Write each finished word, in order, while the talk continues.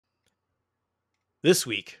This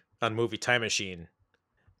week on Movie Time Machine.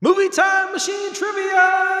 Movie Time Machine Trivia!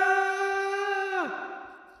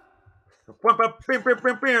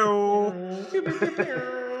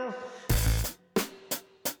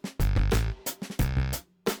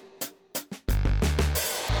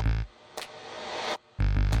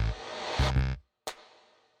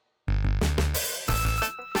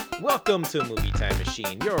 Welcome to Movie Time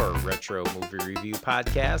Machine, your retro movie review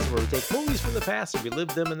podcast where we take movies from the past and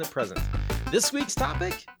relive them in the present. This week's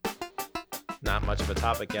topic? Not much of a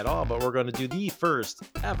topic at all, but we're going to do the first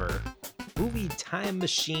ever Movie Time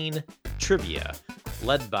Machine Trivia,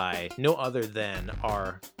 led by no other than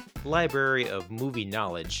our library of movie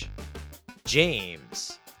knowledge,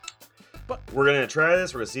 James. But we're going to try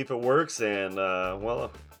this, we're going to see if it works, and,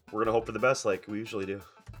 we're going to hope for the best like we usually do.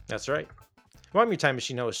 That's right. Well, I'm your Time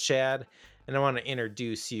Machine host, Chad, and I want to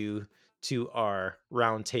introduce you to our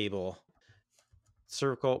round table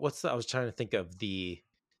circle. I was trying to think of the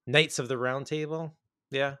Knights of the Round Table.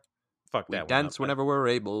 Yeah. Fuck we that dance one. whenever we're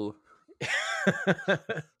able.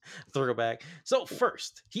 Throw it back. So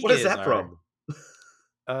first, what is that from?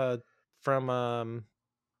 From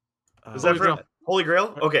is that from Holy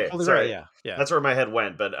Grail? Okay, Holy sorry. Grail, yeah. That's where my head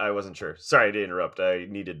went, but I wasn't sure. Sorry to interrupt. I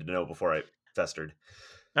needed to know before I festered.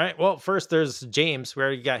 All right. Well, first there's James. We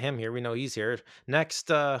already got him here. We know he's here. Next,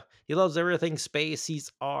 he loves everything space. He's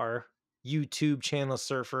our YouTube channel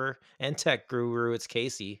surfer and tech guru. It's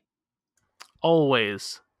Casey.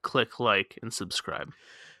 Always click like and subscribe.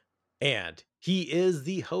 And he is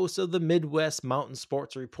the host of the Midwest Mountain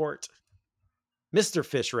Sports Report, Mr.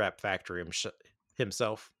 Fish Wrap Factory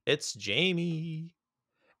himself. It's Jamie.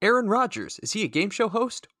 Aaron Rodgers, is he a game show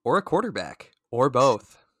host or a quarterback or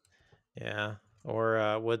both? Yeah.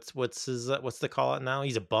 Or what's the call it now?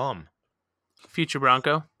 He's a bum. Future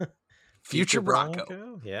Bronco. Future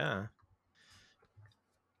Bronco. Yeah.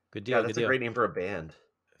 Good deal. Yeah, that's a great name for a band.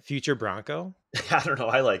 Future Bronco. I don't know.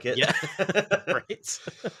 I like it. Yeah. Right.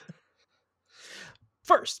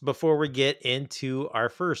 First, before we get into our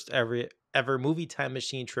first ever Movie Time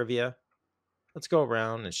Machine trivia, let's go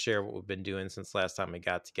around and share what we've been doing since last time we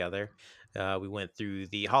got together. We went through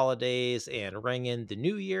the holidays and rang in the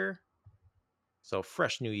new year. So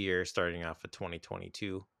fresh new year starting off with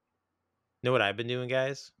 2022. Know what I've been doing,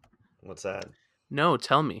 guys? What's that? No,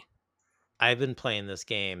 tell me. I've been playing this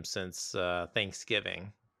game since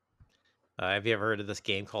Thanksgiving. Have you ever heard of this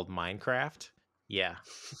game called Minecraft? Yeah.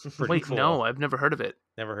 Wait, cool. No, I've never heard of it.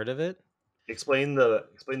 Never heard of it? Explain the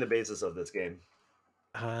basis of this game.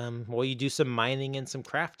 Well, you do some mining and some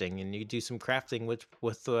crafting, and you do some crafting with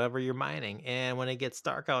whatever you're mining. And when it gets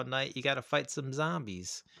dark out at night, you got to fight some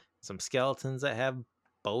zombies. Some skeletons that have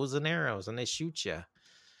bows and arrows, and they shoot you.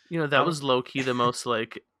 You know, that was low-key the most,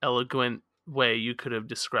 eloquent way you could have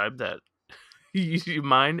described that. You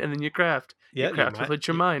mine, and then you craft. Yeah, you craft with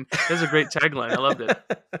your mind. That's a great tagline. I loved it.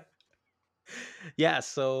 Yeah,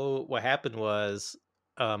 so what happened was,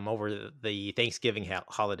 over the Thanksgiving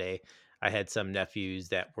holiday, I had some nephews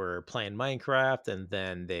that were playing Minecraft, and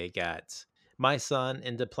then they got my son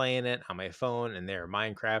into playing it on my phone, and they were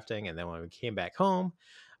Minecrafting, and then when we came back home,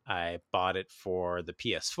 I bought it for the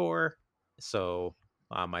PS4, so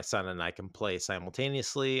my son and I can play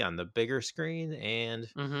simultaneously on the bigger screen, and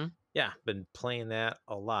yeah, been playing that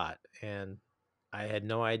a lot, and I had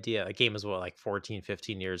no idea. The game is 14,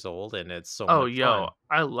 15 years old, and it's so much fun.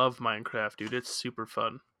 I love Minecraft, dude. It's super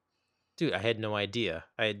fun. Dude, I had no idea.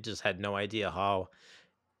 I just had no idea how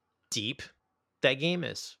deep that game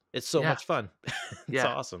is. It's so much fun. It's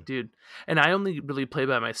awesome, dude. And I only really play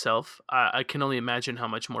by myself. I can only imagine how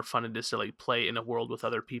much more fun it is to play in a world with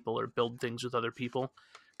other people or build things with other people.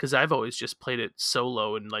 Because I've always just played it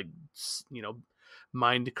solo and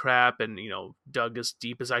mined crap and dug as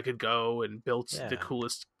deep as I could go and built the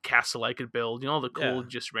coolest castle I could build. All the cool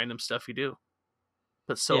just random stuff you do.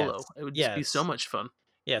 But solo, it would just be so much fun.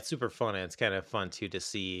 Yeah, it's super fun, and it's kind of fun too to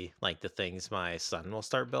see the things my son will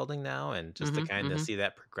start building now, and just to kind of see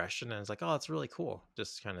that progression. And it's like, oh, it's really cool.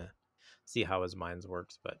 Just kind of see how his mind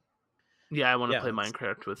works. But yeah, I want to play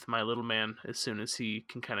Minecraft with my little man as soon as he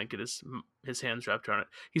can kind of get his hands wrapped around it.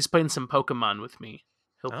 He's playing some Pokemon with me.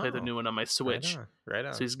 He'll play the new one on my Switch. Right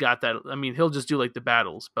on. So he's got that. I mean, he'll just do the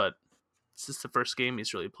battles, but it's just the first game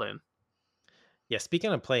he's really playing. Yeah,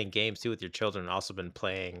 speaking of playing games too with your children, I've also been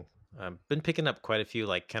playing. Been picking up quite a few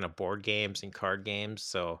kind of board games and card games.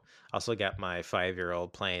 So also got my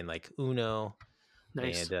 5-year-old playing Uno,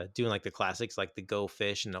 nice. And doing the classics like the Go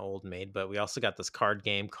Fish and the Old Maid. But we also got this card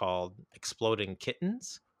game called Exploding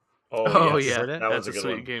Kittens. Oh yes. Yeah, that's a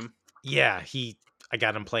sweet game. Yeah, I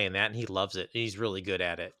got him playing that, and he loves it. He's really good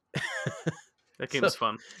at it. That So game's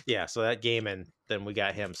fun. yeah, so that game, and then we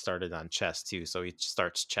got him started on chess too. So he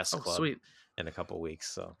starts chess Oh, club sweet. in a couple weeks.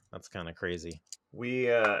 So that's kind of crazy.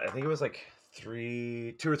 We I think it was like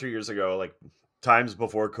 2 or 3 years ago, like times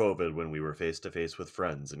before COVID, when we were face to face with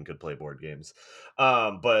friends and could play board games.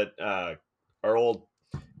 But our old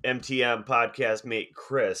MTM podcast mate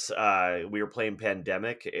Chris, we were playing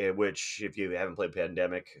Pandemic, which, if you haven't played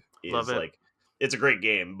Pandemic, Love is it. like, it's a great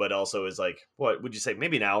game, but also is like, what would you say,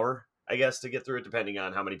 maybe an hour, I guess, to get through it, depending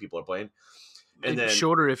on how many people are playing. And It's then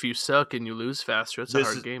shorter if you suck and you lose faster. It's a this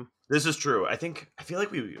hard is game. this is true. I feel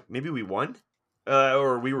like we won,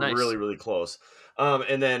 or we were Nice. really really close.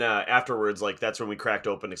 And then afterwards, like, that's when we cracked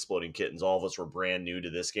open Exploding Kittens. All of us were brand new to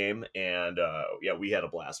this game, and yeah, we had a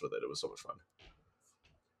blast with it. It was so much fun.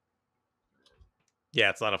 Yeah,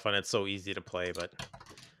 it's a lot of fun. It's so easy to play, but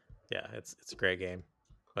yeah, it's a great game.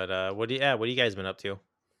 But what do you guys been up to?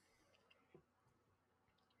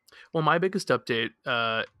 Well, my biggest update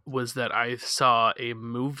was that I saw a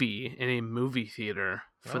movie in a movie theater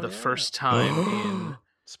for Oh, the yeah. first time in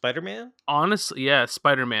Spider-Man? honestly, yeah,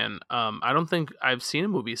 Spider-Man. I don't think I've seen a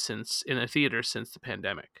movie in a theater since the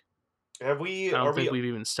pandemic. Have we? I Are don't think we? we've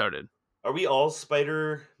even started. Are we all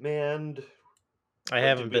Spider-Man? I Like,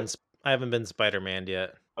 haven't did been we- I haven't been Spider-Man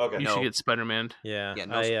yet. Okay. You No. should get Spider-Man. Yeah. Yeah,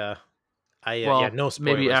 no Yeah, no spoilers.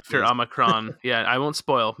 maybe after please. Omicron. Yeah, I won't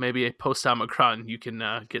spoil. Maybe post Omicron, you can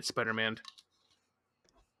get Spider-Man.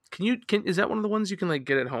 Is that one of the ones you can like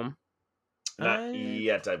get at home? Not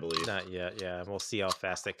yet, I believe. Not yet. Yeah, we'll see how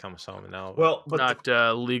fast it comes home now. Well, but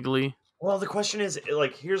Not legally. well, the question is,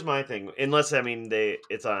 like, here's my thing. Unless, I mean,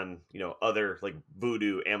 it's on, other, like,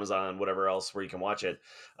 Vudu, Amazon, whatever else where you can watch it.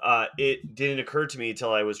 It didn't occur to me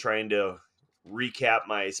till I was trying to recap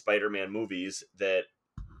my Spider-Man movies that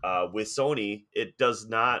with Sony, it's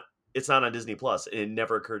not on Disney Plus, and it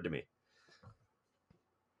never occurred to me.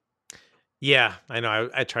 Yeah, I know.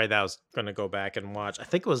 I tried that. I was going to go back and watch. I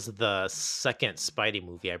think it was the second Spidey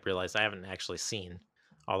movie I realized I haven't actually seen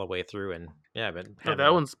all the way through. And yeah, I've been Yeah, having that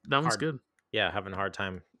a one's hard- good. Yeah, having a hard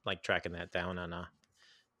time like tracking that down on a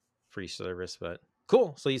free service. But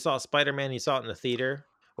cool. So you saw Spider-Man. You saw it in the theater.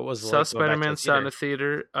 What was it Saw like going back to Spider-Man, the saw it in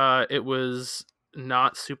theater? the theater. It was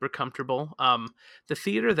not super comfortable. The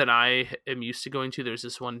theater that I am used to going to, there's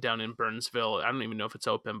this one down in Burnsville. I don't even know if it's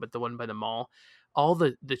open, but the one by the mall. All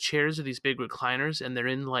the chairs are these big recliners, and they're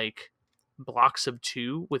in like blocks of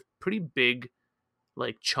two with pretty big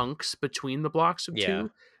like chunks between the blocks of Yeah,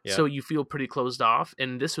 two. yeah. So you feel pretty closed off.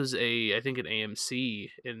 And this was I think an AMC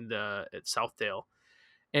at Southdale.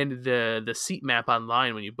 And the seat map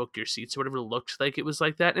online when you booked your seats or whatever looked like it was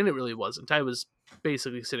like that, and it really wasn't. I was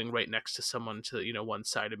basically sitting right next to someone to one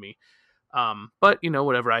side of me. But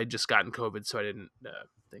whatever. I had just gotten COVID, so I didn't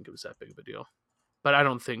think it was that big of a deal. But I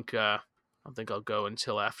don't think I'll go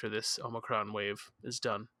until after this Omicron wave is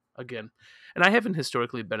done again. And I haven't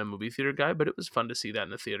historically been a movie theater guy, but it was fun to see that in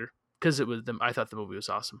the theater because I thought the movie was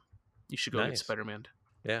awesome. You should go get Nice. Spider-Man.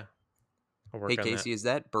 Yeah. I'll work Hey on that. Casey, is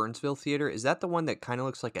that Burnsville Theater? Is that the one that kind of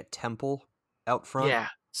looks like a temple out front? Yeah,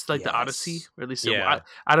 it's like the Odyssey, Yes. or at least Yeah.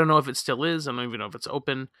 I don't know if it still is. I don't even know if it's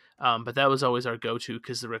open. But that was always our go-to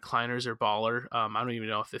because the recliners are baller. I don't even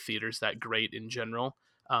know if the theater's that great in general.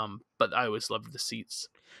 But I always loved the seats.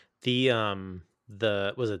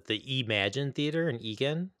 Was it the Imagine Theater in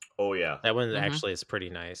Egan? Oh yeah, That one Mhm. actually is pretty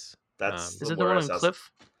nice. that's Is it the where one I on saw-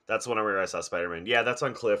 Cliff? That's the one where I saw Spider-Man. Yeah, that's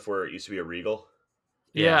on Cliff, where it used to be a Regal.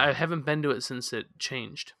 Yeah, Yeah. I haven't been to it since it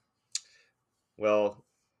changed. Well,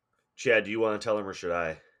 Chad, do you want to tell him, or should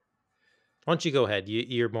I? Why don't you go ahead?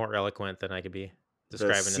 You're more eloquent than I could be The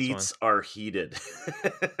describing this one. seats are heated.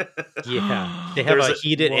 Yeah, they have There's a a-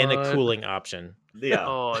 heated and a What? cooling option. Yeah.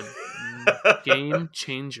 Oh, game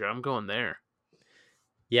changer! I'm going there.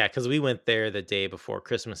 Yeah, because we went there the day before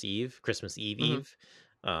Christmas Eve, Mhm. Eve.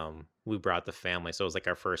 We brought the family, so it was like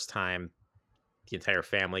our first time, the entire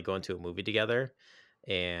family going to a movie together,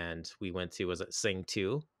 and we went to, was it Sing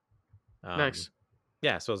 2? Nice.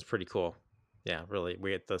 Yeah, so it was pretty cool. Yeah, really.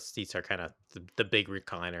 We had the seats are kind of the big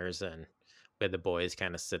recliners, and we had the boys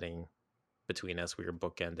kind of sitting between us. We were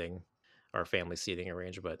bookending our family seating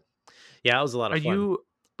arrangement, but yeah, it was a lot Are of fun. you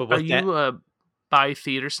But are with that, you buy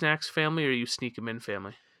theater snacks family, or are you sneak them in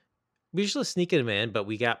family? we usually sneak them in, but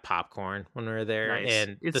we got popcorn when we were there, Nice.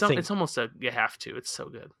 and It's almost you have to. It's so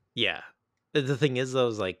good. yeah. The thing is, though,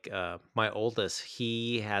 is like my oldest,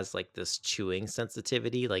 he has like this chewing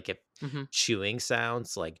sensitivity. Like if Mhm. chewing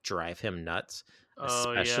sounds like drive him nuts,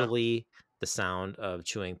 Oh yeah. especially the sound of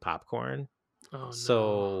chewing popcorn. Oh no.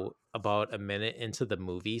 So about a minute into the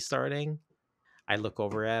movie starting, I look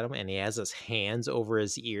over at him and he has his hands over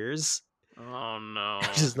his ears Oh no. I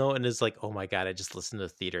just know, and it's like, oh my god, I just listened to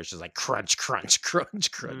the theater. It's just like crunch, crunch,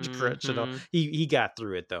 crunch, crunch, crunch. Mhm. He got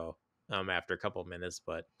through it though, after a couple of minutes.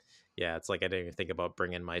 But yeah, it's like I didn't even think about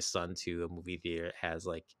bringing my son to a movie theater. It has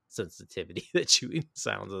like sensitivity that chewing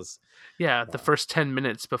sounds is. Yeah, the first 10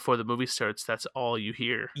 minutes before the movie starts, that's all you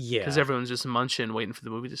hear. Because Yeah, everyone's just munching, waiting for the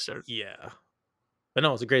movie to start. yeah. But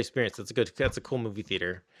no, it's a great experience. That's a cool movie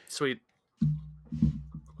theater. Sweet.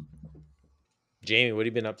 Jamie, what have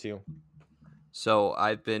you been up to? So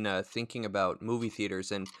I've been thinking about movie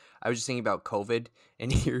theaters, and I was just thinking about COVID. And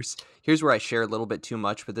here's where I share a little bit too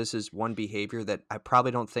much, but this is one behavior that I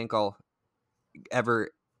probably don't think I'll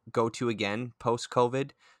ever go to again post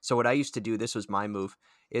COVID. So what I used to do, this was my move,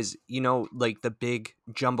 is like the big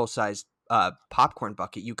jumbo sized popcorn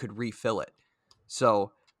bucket, you could refill it.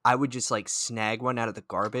 So I would just like snag one out of the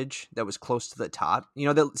garbage that was close to the top.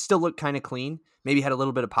 That still looked kind of clean. Maybe had a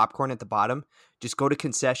little bit of popcorn at the bottom. Just go to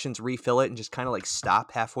concessions, refill it, and just kind of like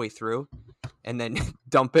stop halfway through, and then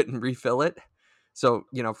dump it and refill it. So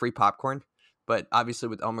free popcorn. But obviously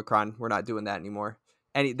with Omicron, we're not doing that anymore.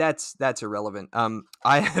 And that's irrelevant.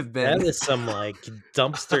 I have been. That is some like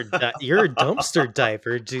you're a dumpster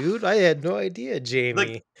diver, dude. I had no idea,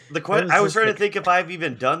 Jamie. I was trying to think if I've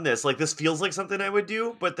even done this. Like, this feels like something I would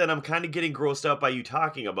do, but then I'm kind of getting grossed out by you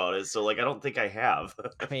talking about it. So, like, I don't think I have.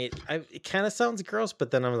 I mean, it kind of sounds gross,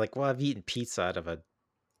 but then I'm like, well, I've eaten pizza out of a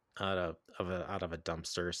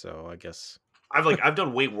dumpster, so I guess I've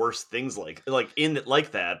done way worse things like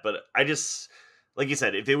that, but I just, like you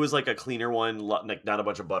said, if it was like a cleaner one, like not a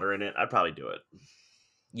bunch of butter in it, I'd probably do it.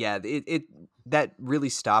 Yeah, it that really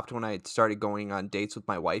stopped when I started going on dates with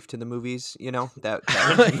my wife to the movies. That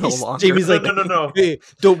was no longer. Jamie's like, no. Hey,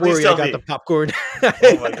 don't Please worry, tell I got me. the popcorn.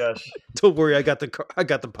 Oh my gosh. Don't worry, I got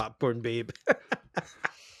the popcorn, babe.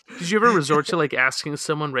 Did you ever resort to like asking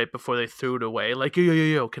someone right before they threw it away? Like,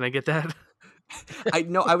 yo, can I get that? I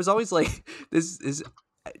know. I was always like, this is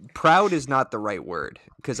proud is not the right word,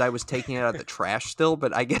 because I was taking it out of the trash still,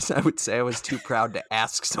 but I guess I would say I was too proud to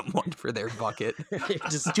ask someone for their bucket.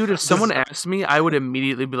 Dude, if someone asked me, I would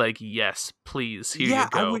immediately be like, yes, please, here you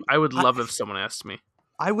go. I would love if someone asked me.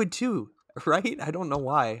 I would too, right? I don't know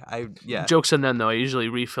why. Jokes on them, though. I usually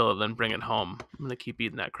refill it, then bring it home. I'm going to keep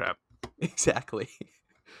eating that crap. Exactly.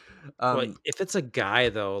 Well, if it's a guy,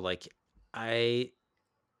 though, like,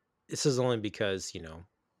 this is only because,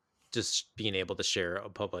 just being able to share a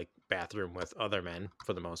public bathroom with other men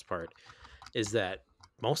for the most part is that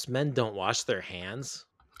most men don't wash their hands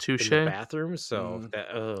Touche. in the bathroom. So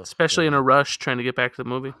especially in a rush trying to get back to the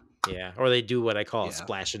movie. Yeah. Or they do what I call a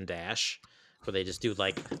splash and dash, where they just do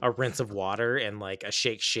like a rinse of water and like a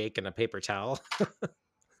shake and a paper towel.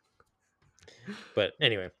 But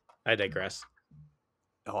anyway, I digress.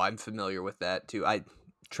 Oh, I'm familiar with that too. I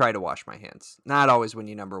try to wash my hands. Not always when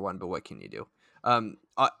you're number one, but what can you do?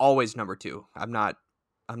 Always number two. I'm not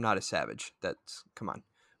a savage. That's, come on.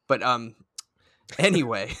 But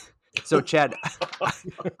anyway, so Chad,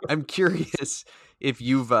 I'm curious if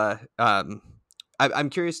you've I'm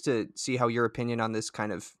curious to see how your opinion on this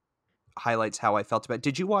kind of highlights how I felt about it.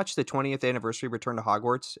 Did you watch the 20th anniversary Return to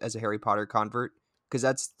Hogwarts as a Harry Potter convert? Because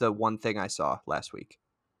that's the one thing I saw last week.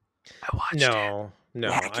 I watched it. No.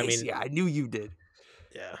 Yeah, I mean, yeah, I knew you did.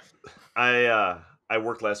 Yeah. I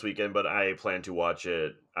worked last weekend, but I plan to watch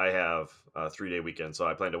it. I have a 3-day weekend, so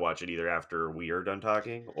I plan to watch it either after we are done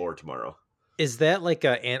talking or tomorrow. Is that like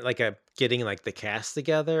a getting like the cast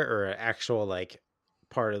together, or an actual like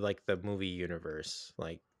part of like the movie universe?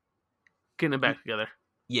 Like Getting it back together.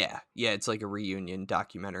 Yeah, it's like a reunion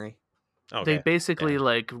documentary. okay. They basically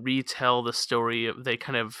like retell the story. They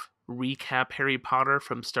kind of recap Harry Potter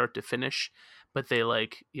from start to finish, but they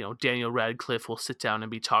like, Daniel Radcliffe will sit down and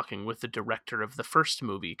be talking with the director of the first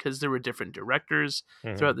movie, because there were different directors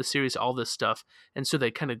throughout the series, all this stuff. And so they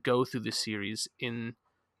kind of go through the series in,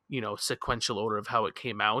 sequential order of how it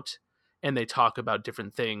came out. And they talk about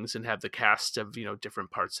different things and have the cast of, different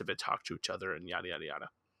parts of it talk to each other and yada, yada, yada.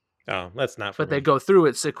 Oh, that's not for But me. they go through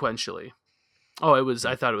it sequentially. Oh,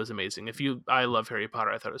 I thought it was amazing. I love Harry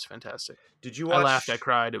Potter. I thought it was fantastic. Did you watch? I laughed. I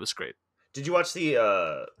cried. It was great. Did you watch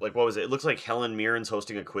the what was it? It looks like Helen Mirren's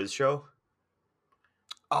hosting a quiz show.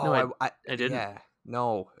 Oh, No, I didn't. Yeah,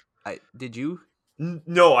 no, did you?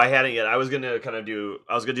 No, I hadn't yet. I was gonna do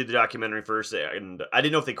the documentary first, and I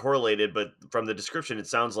didn't know if they correlated, but from the description, it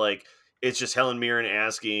sounds like it's just Helen Mirren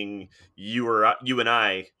asking you and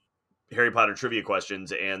I Harry Potter trivia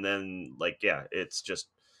questions, and then it's just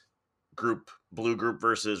blue group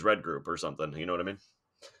versus red group or something. You know what I mean?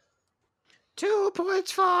 2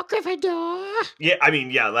 points for Gryffindor. Yeah, I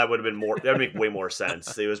mean, that would have been more. That would make way more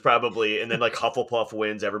sense. It was probably, and then like Hufflepuff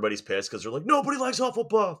wins, everybody's pissed because they're like, nobody likes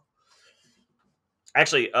Hufflepuff.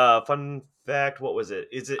 Actually, fun fact. What was it?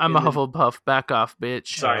 Is it I'm in a the? Hufflepuff. Back off, bitch.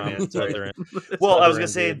 Sorry, man. Sorry. Slytherin. Well, I was gonna Slytherin,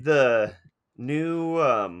 say dude. the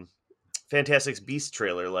new Fantastic Beasts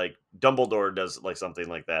trailer, like Dumbledore does like something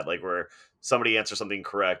like that, like where somebody answers something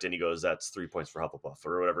correct and he goes, "That's 3 points for Hufflepuff"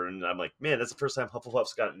 or whatever. And I'm like, man, that's the first time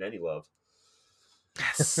Hufflepuff's gotten any love.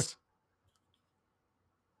 Yes.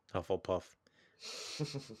 Hufflepuff.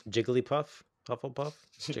 Jigglypuff? Hufflepuff?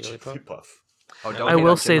 Jigglypuff? Jigglypuff. Oh, I don't I hate like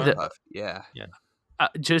will on say that Jigglypuff. Yeah.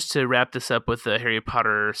 just to wrap this up with the Harry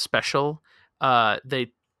Potter special,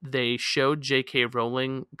 they showed J.K.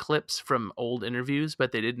 Rowling clips from old interviews,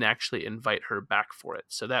 but they didn't actually invite her back for it.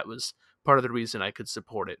 So that was part of the reason I could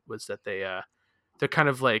support it, was that they're kind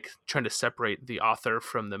of like trying to separate the author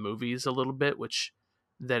from the movies a little bit, which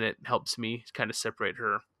then it helps me kind of separate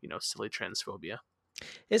her, silly transphobia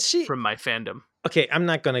Is she from my fandom. okay? I'm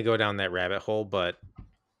not gonna go down that rabbit hole, but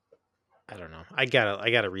I don't know. I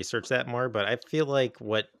gotta research that more. But I feel like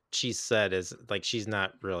what she said is like she's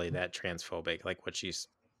not really that transphobic. Like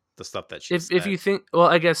the stuff that she If said. you think, well,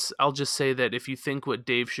 I guess I'll just say that if you think what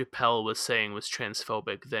Dave Chappelle was saying was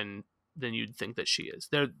transphobic, then you'd think that she is.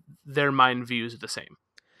 Their mind views are the same.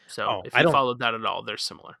 So Oh, if I you don't. followed that at all, they're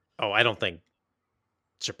similar. Oh, I don't think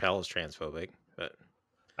Chappelle is transphobic. But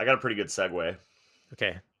I got a pretty good segue.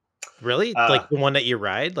 okay, really? Uh, Like the one that you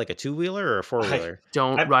ride, like a 2-wheeler or a 4-wheeler?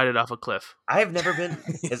 Don't I've, ride it off a cliff. I've never been.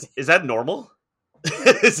 Is that normal?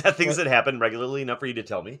 Is that things that happen regularly enough for you to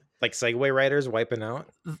tell me? Like Segway riders wiping out?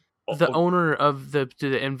 The Oh, owner of the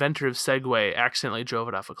inventor of Segway accidentally drove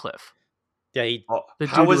it off a cliff. Yeah, The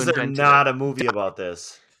how dude who is there invented not it. a movie about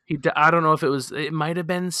this? I don't know if it might have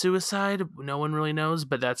been suicide. No one really knows,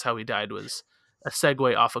 but that's how he died, was a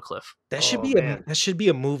Segway off a cliff. that should Oh be man,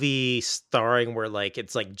 a movie starring where like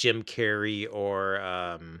it's like Jim Carrey or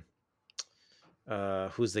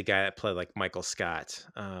who's the guy that played like Michael Scott?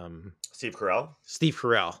 Steve Carell. Steve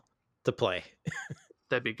Carell to play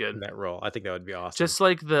That'd be good. in that role. I think that would be awesome. Just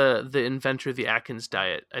like the inventor of the Atkins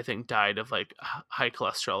diet, I think died of like high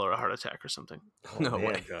cholesterol or a heart attack or something. Oh, No man.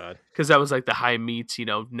 way. God. Because that was like the high meat,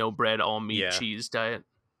 no bread, all meat, Yeah. cheese diet.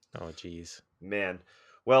 Oh geez. Man.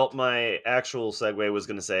 Well, my actual segue was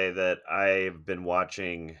going to say that I've been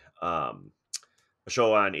watching a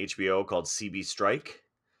show on HBO called CB Strike,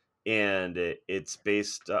 and it's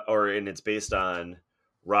based on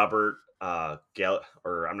Robert or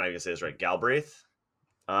I'm not even gonna say this right, Galbraith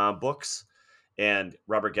books, and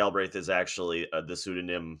Robert Galbraith is actually the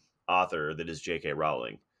pseudonym author that is J.K.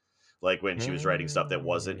 Rowling, like when she was writing stuff that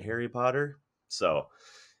wasn't Harry Potter. So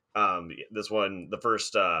this one, the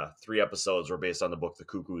first 3 episodes were based on the book The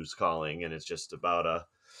Cuckoo's Calling, and it's just about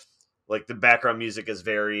like the background music is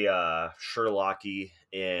very Sherlocky,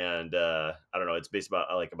 and I don't know, it's based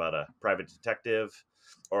about a private detective.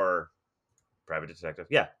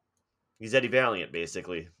 Yeah, he's Eddie Valiant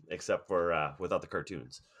basically, except for without the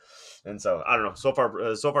cartoons. And so I don't know, so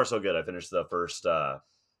far so good. I finished the first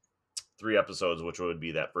 3 episodes, which would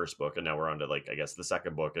be that first book, and now we're on to like I guess the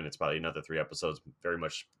second book, and it's probably another 3 episodes, very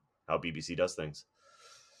much how BBC does things.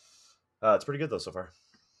 It's pretty good though so far.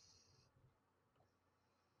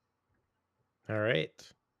 All right.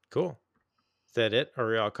 Cool. Is that it? Are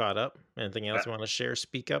we all caught up? Anything else you want to share?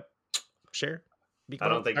 Speak up. Share. Speak I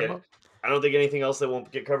don't up, think talk it, about? I don't think anything else that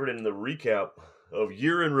won't get covered in the recap of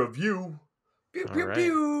year in review. Pew, All pew, right.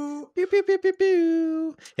 pew. Pew, pew, pew, pew,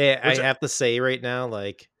 pew. Hey, Which I have to say right now,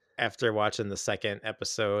 like after watching the second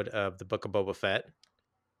episode of the Book of Boba Fett,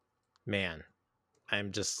 man,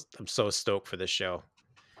 I'm so stoked for this show.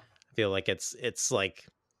 I feel like it's like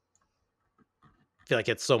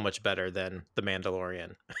it's so much better than The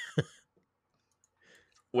Mandalorian.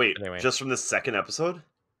 Wait, Anyway. just from the second episode?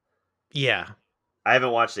 Yeah. I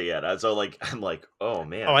haven't watched it yet. So like I'm like, oh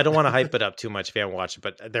man. Oh, I don't want to hype it up too much if you haven't watched it,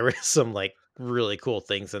 but there were some like really cool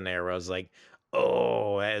things in there where I was like,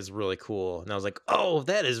 oh, that is really cool. And I was like, oh,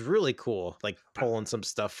 that is really cool. Like pulling some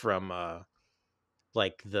stuff from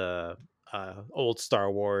like the old Star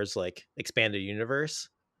Wars like expanded universe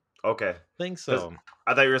Okay. thing. 'Cause So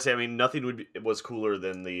I thought you were saying, I mean, nothing was cooler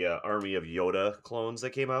than the army of Yoda clones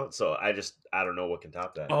that came out. So I don't know what can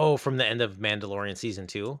top that. oh, from the end of Mandalorian season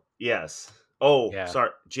 2. Yes. Oh, Yeah.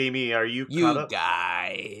 sorry. Jamie, are you caught You up?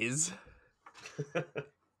 guys.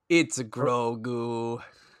 It's a Grogu.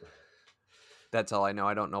 That's all I know.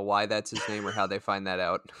 I don't know why that's his name or how they find that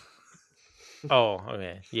out. Oh,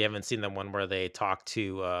 okay. You haven't seen the one where they talk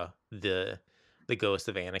to the ghost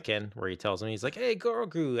of Anakin, where he tells him, he's like, "Hey,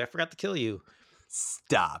 Grogu, I forgot to kill you."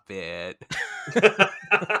 Stop it.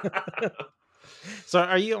 So,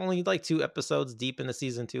 are you only like 2 episodes deep into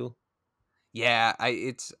season 2? Yeah,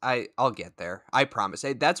 I'll get there. I promise.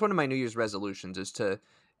 That's one of my New Year's resolutions is to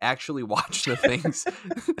actually watch the things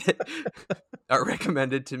that are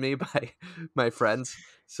recommended to me by my friends.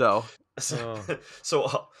 So Oh.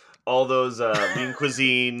 So all those lean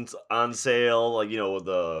cuisines on sale, like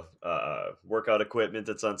the workout equipment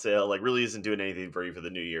that's on sale, like really isn't doing anything for you for the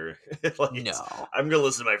new year. no. I'm gonna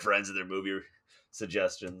listen to my friends and their movie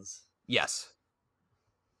suggestions. Yes.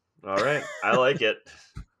 All right, I like it.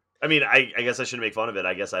 I mean, I guess I shouldn't make fun of it.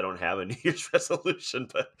 I guess I don't have a New Year's resolution,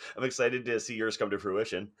 but I'm excited to see yours come to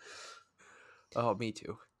fruition. Oh, me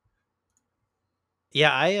too.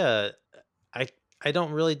 Yeah, I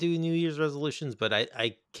don't really do New Year's resolutions, but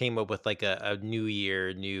I came up with like a new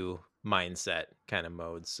year, new mindset kind of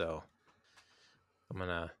mode. So I'm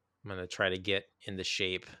gonna try to get into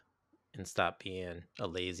shape and stop being a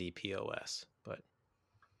lazy POS. But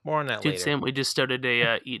more on that Dude, later. Sam, we just started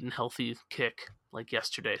a eating healthy kick like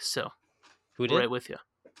yesterday, so Who we're did? right with you.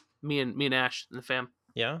 Me and Ash and the fam.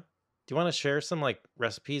 Yeah. Do you want to share some like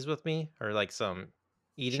recipes with me or like some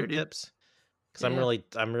eating Sure, dude. tips? Because Yeah.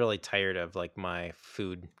 I'm really tired of like my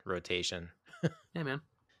food rotation. Yeah, man.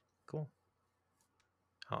 Cool.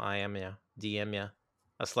 How I am, yeah. DM, yeah.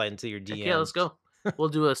 I'll slide into your Heck DM. yeah, let's go. We'll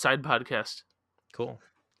do a side podcast. Cool.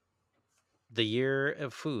 The year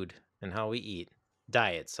of food and how we eat.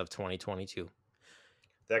 Diets of 2022.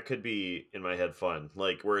 That could be in my head fun,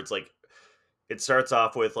 like where it's like it starts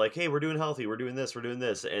off with like, hey, we're doing healthy, we're doing this,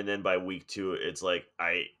 and then by week 2, it's like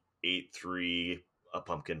I ate 3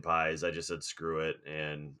 pumpkin pies. I just said screw it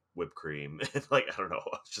and whipped cream. Like I don't know,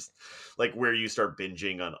 it's just like where you start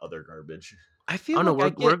binging on other garbage. I feel Oh no,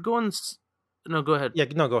 like we're going. No, go ahead. Yeah,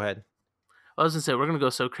 no, go ahead. I was gonna say we're gonna go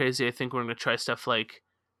so crazy. I think we're gonna try stuff like,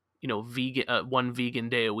 vegan, one vegan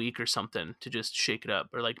day a week or something to just shake it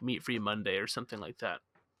up, or like meat free Monday or something like that.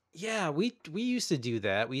 Yeah, we used to do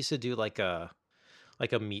that. We used to do like a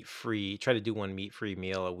meat free, try to do one meat free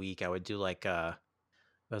meal a week. I would do like it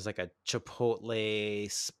was like a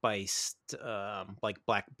chipotle spiced like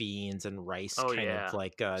black beans and rice Oh kind yeah, of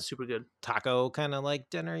like a super good. taco kind of like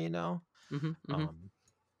dinner, you know? Mm-hmm.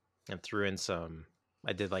 And threw in some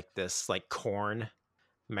I did like this like corn,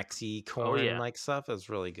 Mexi Oh corn yeah, like stuff. It was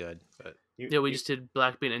really good. But yeah. We just did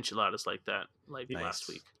black bean enchiladas like that, like Nice. last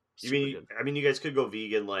week. You Super mean good. I mean you guys could go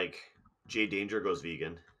vegan like Jay Danger goes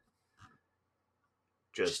vegan.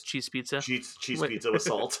 Just Just cheese pizza cheese Wait. pizza with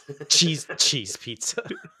salt. cheese pizza.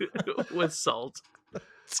 with salt.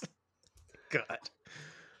 God.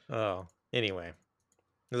 Oh, anyway.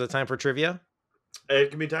 Is it time for trivia? It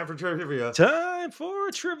can be time for trivia. Time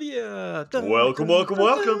for trivia. Welcome.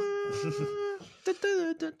 I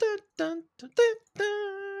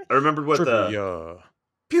remembered what the Trivia.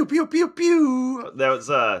 pew pew pew pew. That was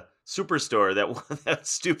Superstore. That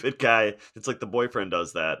stupid guy. It's like the boyfriend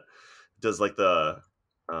does that. Does like the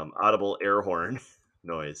audible air horn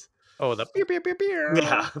noise. Oh, the pew pew pew pew.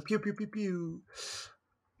 Yeah, pew pew pew pew.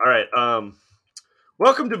 All right.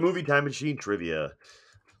 Welcome to Movie Time Machine Trivia,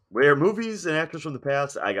 where movies and actors from the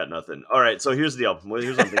past. I got nothing. All right. So here's the deal.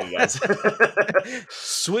 Here's what I'm thinking, guys.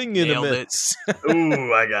 Swing and a Nailed it. miss.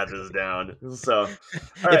 Ooh, I got this down. So, all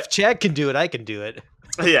right. If Chad can do it, I can do it.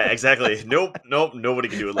 Yeah, exactly. Nope. Nobody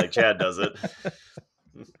can do it like Chad does it.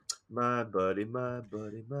 My buddy. My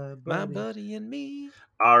buddy and me.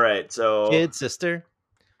 All right, so Kid sister.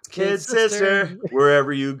 kid sister,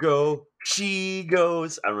 wherever you go, she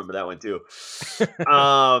goes. I remember that one too.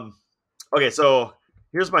 Okay, so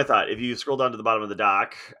here's my thought. If you scroll down to the bottom of the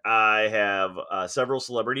doc, I have several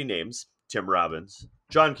celebrity names: Tim Robbins,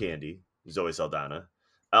 John Candy, Zoe Saldana,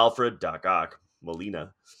 Alfred Doc Ock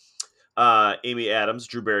Molina, Amy Adams,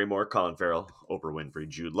 Drew Barrymore, Colin Farrell, Oprah Winfrey,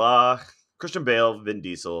 Jude Law, Christian Bale, Vin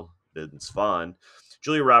Diesel, Vince Vaughn,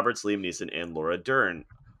 Julia Roberts, Liam Neeson, and Laura Dern.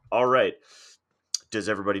 All right. Does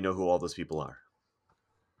everybody know who all those people are?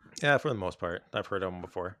 Yeah, for the most part. I've heard of them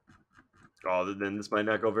before. Oh, then this might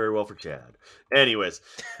not go very well for Chad. Anyways,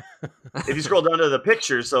 if you scroll down to the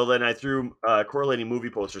pictures, so then I threw correlating movie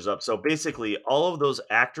posters up. So basically, all of those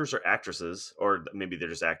actors or actresses, or maybe they're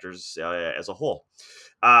just actors as a whole,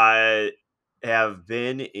 have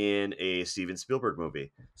been in a Steven Spielberg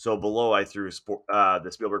movie. So below, I threw the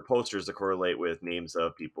Spielberg posters to correlate with names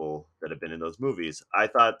of people that have been in those movies. I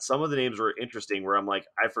thought some of the names were interesting, where I'm like,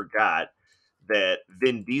 I forgot that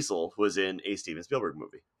Vin Diesel was in a Steven Spielberg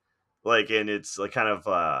movie. Like, and it's like kind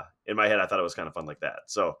of in my head, I thought it was kind of fun like that.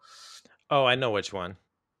 So, Oh, I know which one.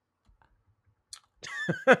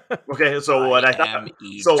 okay, so what I thought.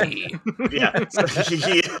 So, yeah.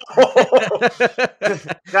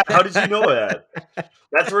 God, how did you know that?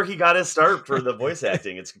 That's where he got his start for the voice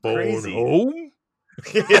acting. It's crazy. Home?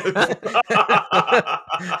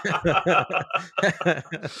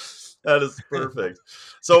 That is perfect.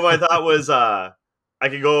 So my thought was I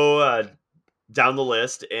could go down the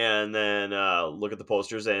list and then look at the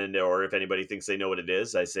posters, and or if anybody thinks they know what it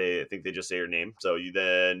is, I think they just say your name. So you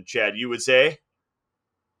then, Chad, you would say,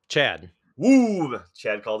 Chad. woo!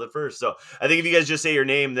 Chad called it first. So I think if you guys just say your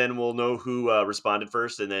name, then we'll know who responded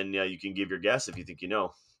first, and then you can give your guess if you think you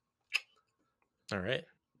know. All right.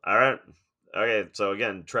 All right. Okay. So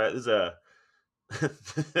again, this is a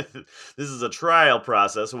this is a trial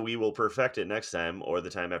process. We will perfect it next time, or the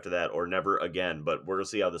time after that, or never again. But we're gonna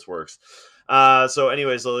see how this works. So,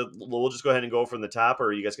 anyways, we'll just go ahead and go from the top,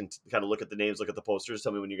 or you guys can kind of look at the names, look at the posters.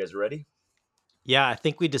 Tell me when you guys are ready. Yeah, I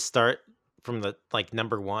think we just start from the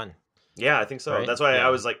number one. Yeah, I think so. Right? That's why Yeah. I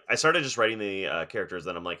was like, I started just writing the characters.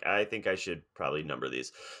 Then I'm like, I think I should probably number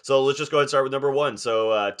these. So let's just go ahead and start with number one.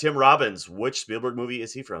 So Tim Robbins, which Spielberg movie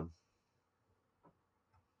is he from?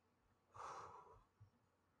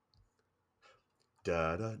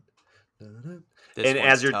 Da, da, da, da. This And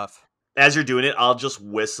one's tough. as you're doing it, I'll just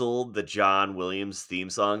whistle the John Williams theme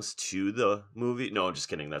songs to the movie. No, I'm just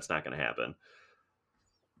kidding. That's not going to happen.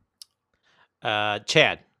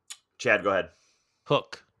 Chad. Chad, go ahead.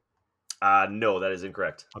 Hook. No, that is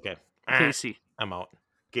incorrect. Okay. Casey, I'm out.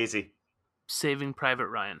 Casey. Saving Private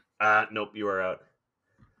Ryan. Nope, you are out.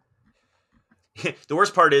 The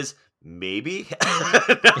worst part is maybe. Now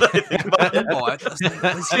that I think about it.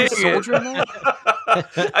 Was he a soldier in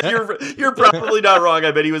that? You're probably not wrong.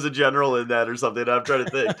 I bet he was a general in that or something. I'm trying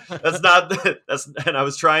to think. And I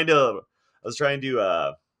was trying to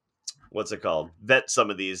what's it called? Vet some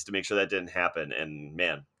of these to make sure that didn't happen. And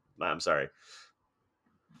man, I'm sorry.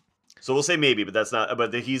 So we'll say maybe, but that's not.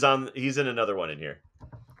 But he's in another one in here.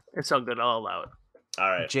 It's all good. I'll allow it. All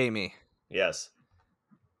right. Jamie. Yes.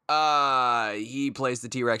 He plays the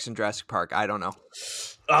T-Rex in Jurassic Park. I don't know.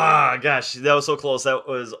 Ah, gosh, that was so close. That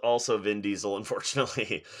was also Vin Diesel,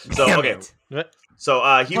 unfortunately. So Damn okay. it.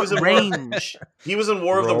 So he was in range. He was in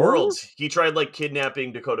War of the Roll? Worlds. He tried like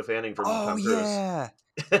kidnapping Dakota Fanning from Oh Tom Cruise. yeah,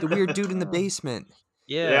 the weird dude in the basement.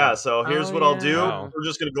 Yeah, so here's Oh, what I'll do. yeah. Wow. We're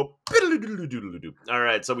just going to go. All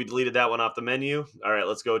right, so we deleted that one off the menu. All right,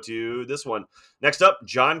 let's go to this one. Next up,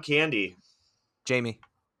 John Candy. Jamie.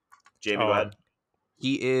 Jamie, go ahead.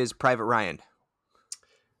 He is Private Ryan.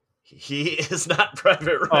 He is not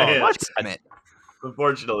Private Ryan, what? Damn it.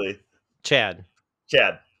 unfortunately. Chad.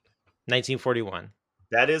 Chad, 1941.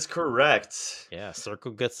 that is correct. Yeah,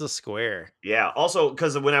 circle gets the square. Yeah, also,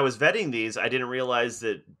 because when I was vetting these, I didn't realize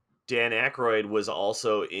that Dan Aykroyd was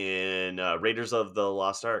also in Raiders of the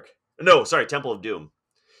Lost Ark. No, sorry, Temple of Doom.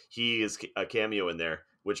 He is a cameo in there,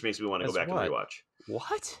 which makes me want to go As back what? and rewatch.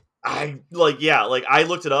 What? I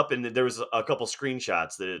looked it up and there was a couple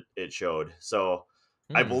screenshots that it showed. So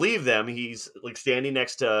I Hmm. believe them. He's like standing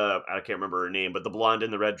next to, I can't remember her name, but the blonde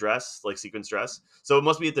in the red dress, like sequin dress. So it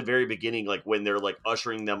must be at the very beginning, like when they're like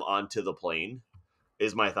ushering them onto the plane,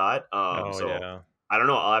 is my thought. Yeah. I don't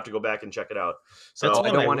know. I'll have to go back and check it out. So That's I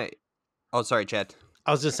one don't I- want to. Oh, sorry, Chad.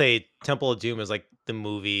 I was just say Temple of Doom is like the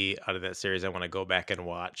movie out of that series I want to go back and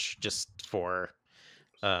watch just for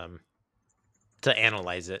to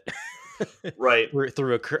analyze it right.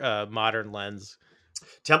 through a modern lens.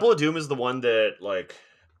 Temple of Doom is the one that, like,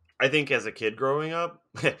 I think as a kid growing up,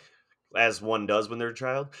 as one does when they're a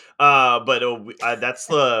child. That's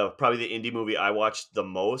probably the indie movie I watched the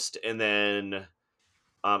most. And then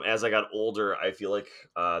as I got older, I feel like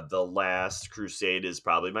The Last Crusade is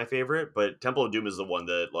probably my favorite. But Temple of Doom is the one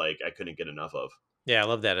that, like, I couldn't get enough of. Yeah, I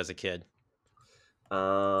love that as a kid.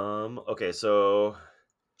 Okay, so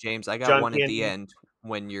James, I got John one at Candy. the end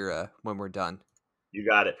when we're done. you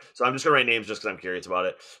got it. So I'm just gonna write names just because I'm curious about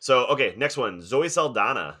it. So okay, next one, Zoe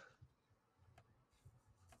Saldana.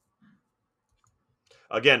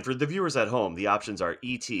 Again, for the viewers at home, the options are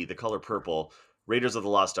E.T., The Color Purple, Raiders of the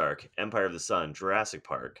Lost Ark, Empire of the Sun, Jurassic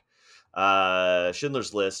Park,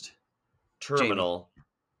 Schindler's List, Terminal.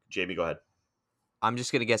 Jamie, go ahead. I'm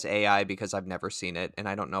just gonna guess AI because I've never seen it and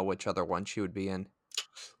I don't know which other one she would be in.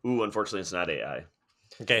 Ooh, unfortunately, it's not AI.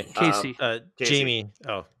 Okay. Casey, Casey. Jamie.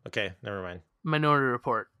 Oh, okay. Never mind. Minority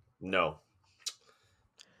Report. No.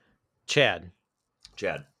 Chad.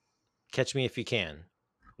 Chad. Catch Me If You Can.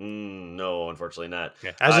 No, unfortunately not.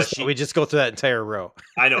 Okay. I was she- we just go through that entire row.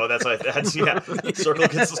 I know that's yeah. Circle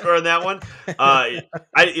gets the score on that one.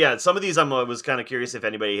 Some of these I was kind of curious if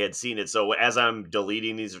anybody had seen it. So as I'm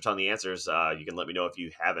deleting these or telling the answers, you can let me know if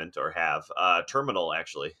you haven't or have. Terminal,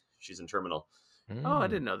 actually, she's in Terminal. Oh, I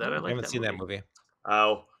didn't know that. I I like haven't that seen movie. that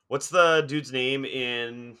movie. What's the dude's name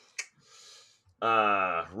in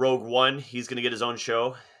Rogue One? He's gonna get his own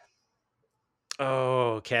show.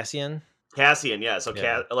 Oh, Cassian. Cassian, yeah. So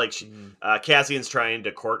Yeah. Cassian's trying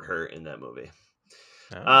to court her in that movie.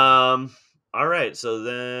 Oh. All right, so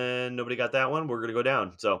then nobody got that one. We're going to go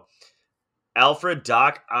down. So Alfred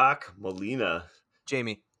Doc Ock Molina.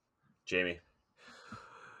 Jamie. Jamie.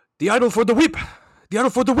 The idol for the whip. The idol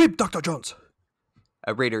for the whip, Dr. Jones.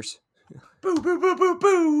 Raiders. Boo, boo, boo, boo,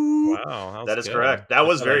 boo. Wow, That is good. correct. That I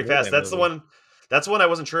was thought I very knew fast. that That's the movie. one. That's the one I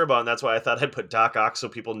wasn't sure about, and that's why I thought I'd put Doc Ock so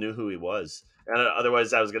people knew who he was. And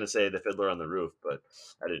otherwise, I was going to say the Fiddler on the Roof, but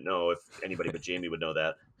I didn't know if anybody but Jamie would know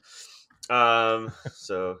that.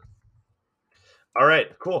 So, all right,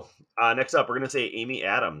 cool. Next up, we're going to say Amy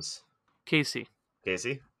Adams. Casey,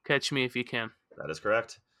 Casey, catch me if you can. that is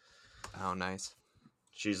correct. Oh, nice.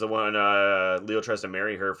 She's the one Leo tries to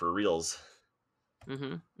marry her for reals.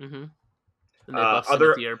 Mm-hmm. Mm-hmm. And they Uh, bust him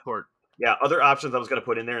other- at the airport. Yeah, other options I was going to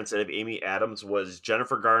put in there instead of Amy Adams was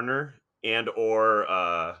Jennifer Garner and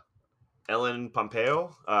or Ellen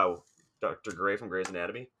Pompeo, Dr. Gray from Grey's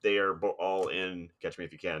Anatomy. They are all in Catch Me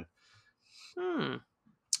If You Can. Hmm.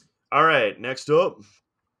 All right, next up,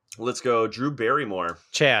 let's go Drew Barrymore.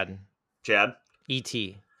 Chad, Chad,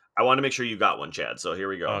 E.T. I want to make sure you got one, Chad. So here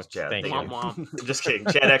we go. Oh, Chad, thank thank you. Womp Just kidding.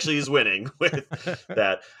 Chad actually is winning with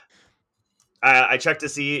that. I checked to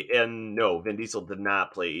see, and no, Vin Diesel did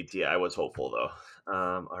not play E.T. I was hopeful, though.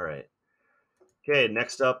 All right. Okay,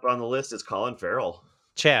 next up on the list is Colin Farrell.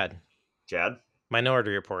 Chad, Chad,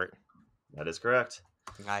 Minority Report. that is correct.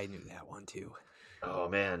 I knew that one too. Oh,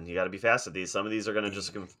 man, you got to be fast at these. Some of these are going to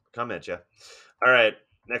just come at you. All right,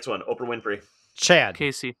 next one, Oprah Winfrey. Chad,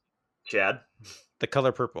 Casey. Chad, The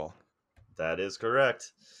Color Purple. that is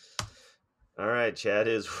correct. All right, Chad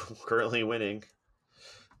is currently winning.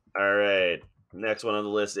 All right, next one on the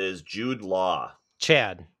list is Jude Law.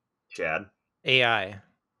 Chad, Chad. AI.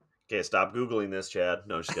 Okay, stop Googling this, Chad.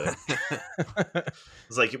 No, just kidding.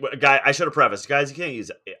 It's like, guy, I should have prefaced, guys, you can't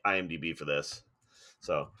use IMDb for this.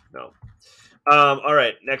 So, no. All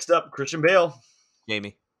right, next up, Christian Bale.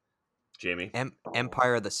 Jamie. Jamie.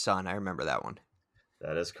 Empire of the Sun. I remember that one.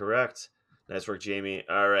 That is correct. Nice work, Jamie.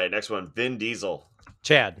 All right, next one, Vin Diesel.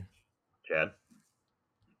 Chad. Chad.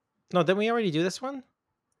 No, didn't we already do this one?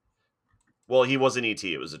 Well, he wasn't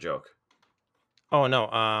E.T., it was a joke. Oh no.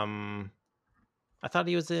 I thought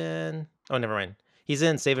he was in. Oh, never mind. He's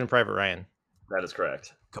in Saving Private Ryan. That is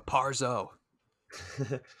correct. Caparzo.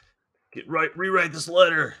 Rewrite this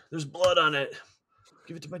letter. There's blood on it.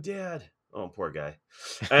 Give it to my dad. Oh, poor guy.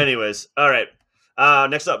 Anyways, all right.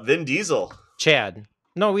 Next up, Vin Diesel. Chad.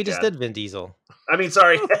 No, we just Chad. did Vin Diesel. I mean,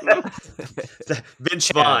 sorry. Vince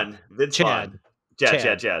Chad. Vaughn. Vince Chad. Vaughn.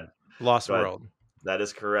 Chad. Chad. Lost Go ahead. World. That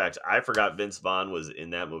is correct. I forgot Vince Vaughn was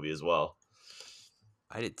in that movie as well.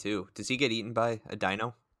 I did too. Does he get eaten by a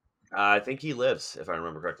dino? I think he lives, if I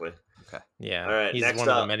remember correctly. Yeah. All right, He's next one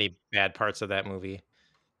of up. the many bad parts of that movie.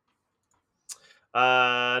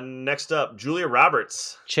 Next up, Julia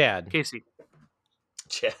Roberts. Chad. Casey.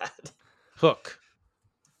 Chad. Hook.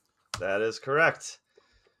 That is correct.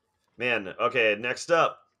 Man, okay, next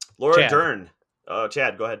up, Laura Chad. Dern. Oh,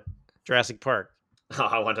 Chad, go ahead. Jurassic Park. Oh,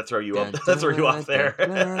 I wanted to throw you up. Dun, Throw you off there.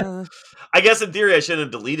 dun, dun. I guess in theory I shouldn't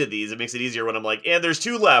have deleted these. It makes it easier when I'm like, and there's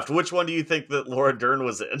two left. Which one do you think that Laura Dern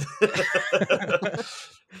was in?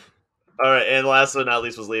 All right, and last but not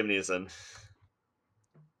least was Liam Neeson.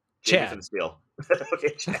 Jamie Chad. for the steal.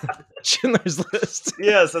 Okay, Chad. Schindler's List.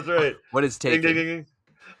 Yes, that's right. What is Ding, taken? ding, ding, ding.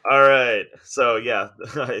 All right. So yeah,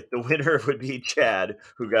 the winner would be Chad,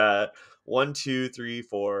 who got 1, 2, 3,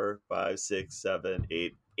 4, 5, 6, 7,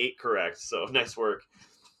 8. 8 correct. So nice work.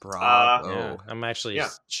 Bravo. Yeah, I'm actually Yeah.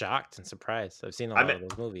 just shocked and surprised. I've seen a I lot mean- of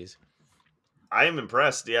those movies. I am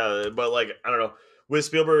impressed. Yeah, but like I don't know with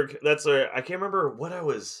Spielberg. That's I can't remember what I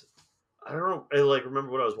was. I don't know. I like remember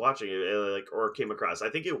what I was watching, like or came across. I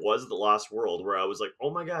think it was The Lost World, where I was like, oh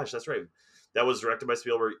my gosh, that's right. That was directed by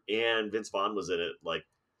Spielberg and Vince Vaughn was in it. Like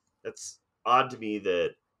that's odd to me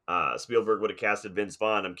that Spielberg would have casted Vince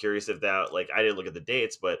Vaughn. I'm curious if that like I didn't look at the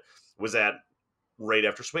dates, but was that right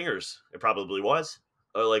after Swingers? It probably was.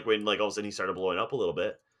 Like when like all of a sudden he started blowing up a little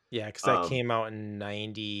bit. Yeah, because that Um, came out in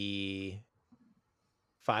 95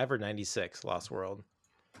 or 96, Lost World.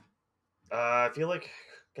 I feel like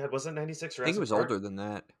God was it 96 or I think it was older than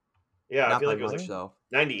that. Yeah, I Not feel by like it was much like though.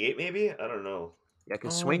 98 maybe. I don't know. Yeah,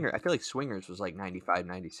 because Oh. Swinger. I feel like Swingers was like 95,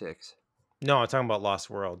 96. No, I'm talking about Lost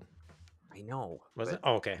World. I know. Was but it?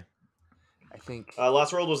 Oh, okay. I think.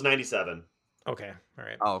 Lost World was 97. Okay. All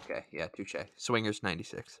right. Oh, okay. Yeah, touche. Swingers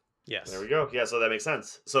 96. Yes. There we go. Yeah, so that makes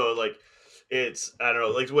sense. So like, it's I don't know.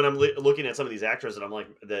 Like when I'm looking at some of these actors and I'm like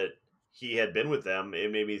that he had been with them,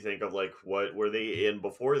 it made me think of like what were they in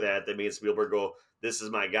before that made Spielberg go, "This is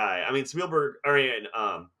my guy." I mean, Spielberg. I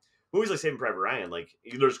mean, movies like Saving Private Ryan, like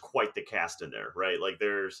there's quite the cast in there, right? Like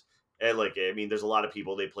there's and like I mean, there's a lot of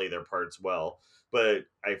people they play their parts well, but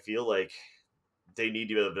I feel like they need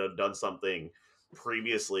to have done something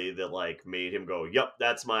previously that like made him go, "Yep,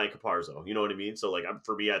 that's my Caparzo." You know what I mean? So like,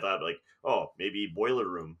 for me, I thought like, oh, maybe Boiler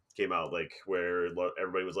Room came out like where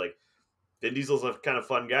everybody was like, Vin Diesel's a kind of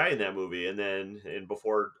fun guy in that movie, and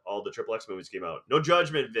before all the Triple X movies came out. No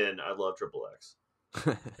judgment, Vin. I love Triple X.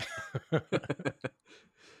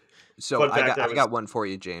 So Fun I fact, got one for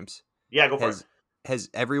you, James. Yeah, go for it. Has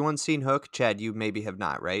everyone seen Hook? Chad, you maybe have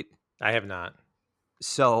not, right? I have not.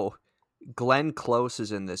 So Glenn Close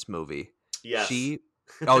is in this movie. Yes.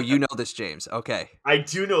 Oh, you know this, James. Okay. I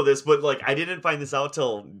do know this, but like I didn't find this out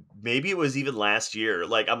till maybe it was even last year.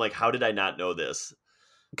 Like I'm like, how did I not know this?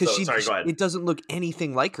 Because sorry, go ahead. it doesn't look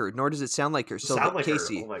anything like her, nor does it sound like her. So Sound like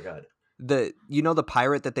Casey, her. Oh my god. the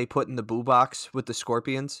pirate that they put in the boo box with the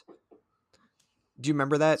scorpions? Do you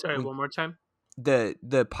remember that? Sorry, one more time.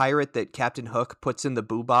 The pirate that Captain Hook puts in the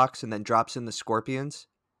boo box and then drops in the scorpions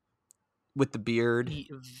with the beard.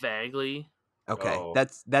 Vaguely. Okay, Oh.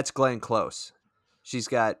 that's Glenn Close. She's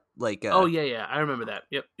got like Oh yeah, I remember that.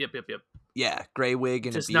 Yep. yeah, gray wig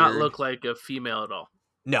and Does a beard. not look like a female at all.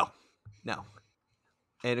 No.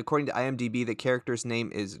 And according to IMDb, the character's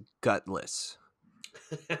name is Gutless.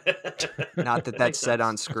 Not that that's Makes said sense.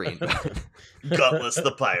 on screen. Gutless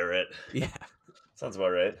the pirate. Yeah. Sounds about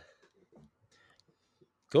right.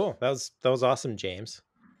 Cool. That was awesome, James.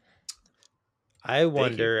 I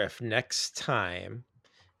wonder if next time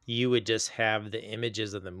you would just have the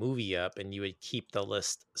images of the movie up and you would keep the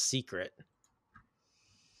list secret.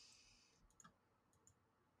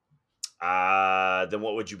 Then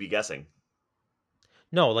what would you be guessing?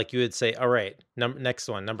 No, like you would say, all right, next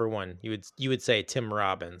one, number one, you would say Tim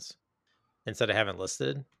Robbins instead of having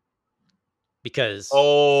listed. Because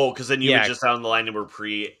because then you Yeah. would just down the line and we're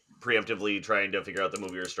preemptively trying to figure out the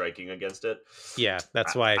movie you're striking against it. yeah,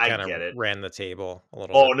 that's why I I kind get it. of ran the table a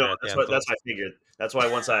little Oh bit. no, there at the that's end, what but- that's what I figured. That's why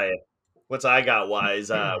once I got wise,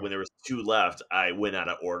 when there was 2 left, I went out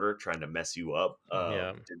of order trying to mess you up.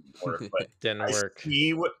 Yeah. Didn't work, but didn't work.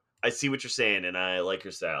 I see what you're saying, and I like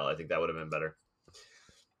your style. I think that would have been better.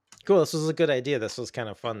 Cool. This was a good idea. This was kind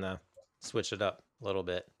of fun though. Switch it up a little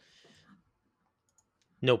bit.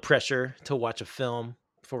 No pressure to watch a film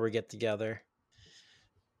before we get together.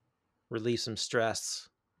 Relieve some stress.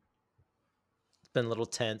 It's been a little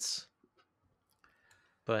tense.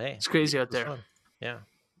 But hey. It's crazy out it was there. fun. Yeah.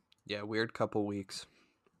 Yeah, weird couple weeks.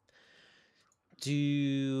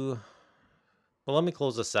 Well, let me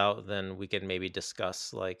close this out, then we can maybe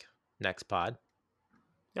discuss like next pod.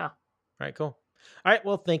 Yeah. All right, cool. All right,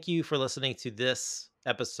 well, thank you for listening to this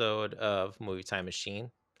episode of Movie Time Machine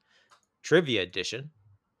Trivia Edition.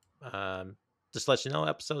 Just to let you know,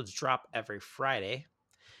 episodes drop every Friday.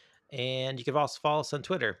 And you can also follow us on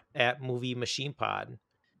Twitter at Movie Machine Pod.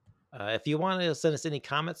 If you want to send us any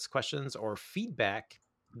comments, questions, or feedback,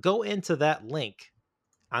 go into that link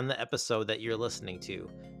on the episode that you're listening to.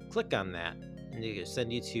 Click on that, and it will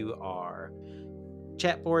send you to our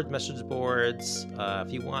chat boards, message boards.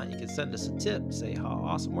 If you want, you can send us a tip, say how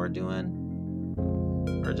awesome we're doing,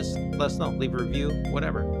 or just let us know, leave a review,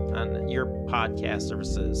 whatever, on your podcast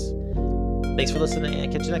services. Thanks for listening,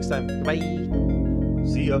 and catch you next time. Bye.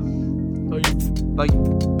 See ya. Oh,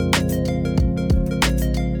 Bye.